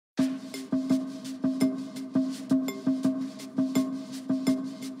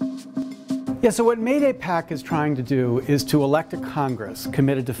Yeah, so what Mayday PAC is trying to do is to elect a Congress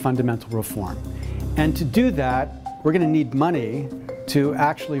committed to fundamental reform. And to do that, we're going to need money to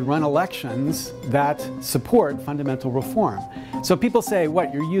actually run elections that support fundamental reform. So people say,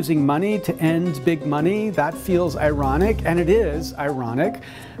 what, you're using money to end big money? That feels ironic, and it is ironic.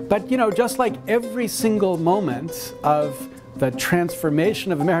 But, you know, just like every single moment of the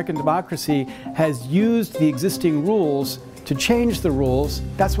transformation of American democracy has used the existing rules to change the rules,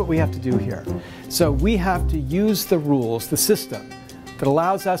 that's what we have to do here. So we have to use the rules, the system, that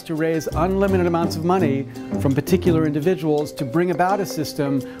allows us to raise unlimited amounts of money from particular individuals to bring about a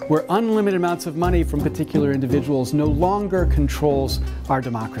system where unlimited amounts of money from particular individuals no longer controls our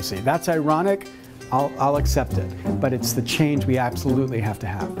democracy. That's ironic. I'll accept it, but it's the change we absolutely have to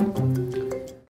have.